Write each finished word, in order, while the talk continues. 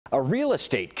A real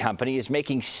estate company is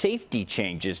making safety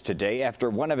changes today after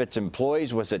one of its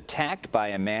employees was attacked by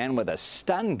a man with a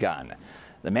stun gun.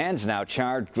 The man's now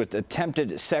charged with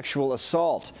attempted sexual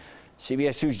assault.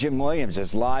 CBS 2's Jim Williams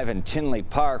is live in Tinley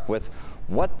Park with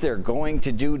what they're going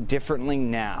to do differently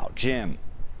now. Jim.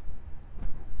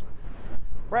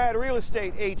 Brad, real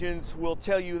estate agents will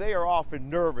tell you they are often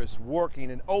nervous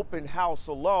working an open house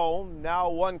alone. Now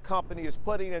one company is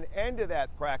putting an end to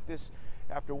that practice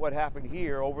after what happened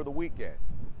here over the weekend.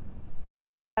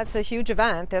 That's a huge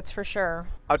event, that's for sure.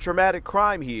 A traumatic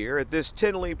crime here at this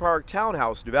Tinley Park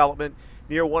townhouse development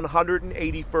near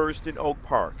 181st and Oak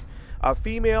Park. A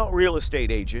female real estate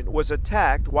agent was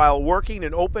attacked while working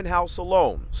an open house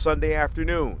alone Sunday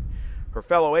afternoon. Her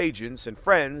fellow agents and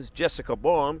friends, Jessica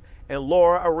Baum and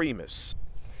Laura Arimas.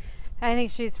 I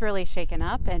think she's really shaken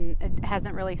up and it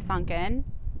hasn't really sunk in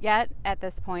yet at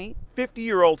this point.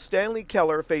 50-year-old Stanley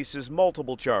Keller faces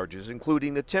multiple charges,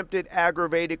 including attempted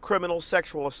aggravated criminal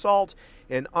sexual assault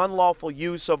and unlawful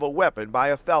use of a weapon by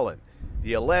a felon.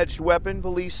 The alleged weapon,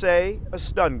 police say, a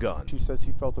stun gun. She says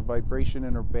she felt a vibration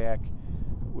in her back,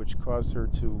 which caused her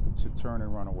to turn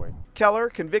and run away. Keller,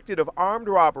 convicted of armed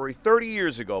robbery 30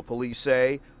 years ago, police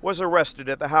say, was arrested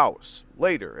at the house.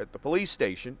 Later, at the police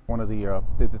station, one of the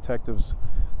detectives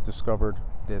discovered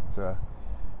that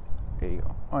a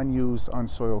unused,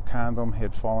 unsoiled condom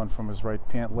had fallen from his right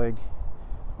pant leg.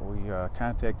 We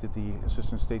contacted the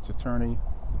assistant state's attorney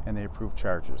and they approved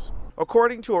charges.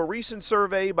 According to a recent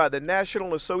survey by the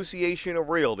National Association of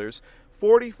Realtors,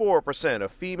 44%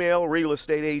 of female real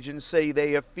estate agents say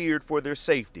they have feared for their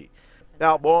safety.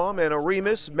 Now, Baum and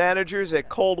Arimas, managers at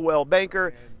Coldwell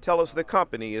Banker, tell us the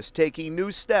company is taking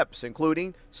new steps,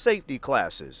 including safety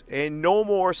classes and no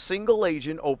more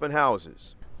single-agent open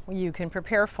houses. You can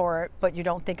prepare for it, but you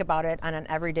don't think about it on an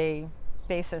everyday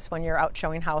basis when you're out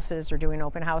showing houses or doing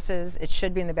open houses. It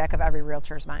should be in the back of every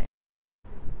realtor's mind.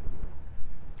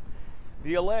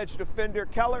 The alleged offender,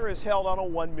 Keller, is held on a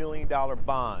 $1 million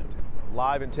bond.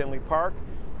 Live in Tinley Park,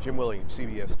 Jim Williams,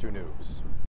 CBS 2 News.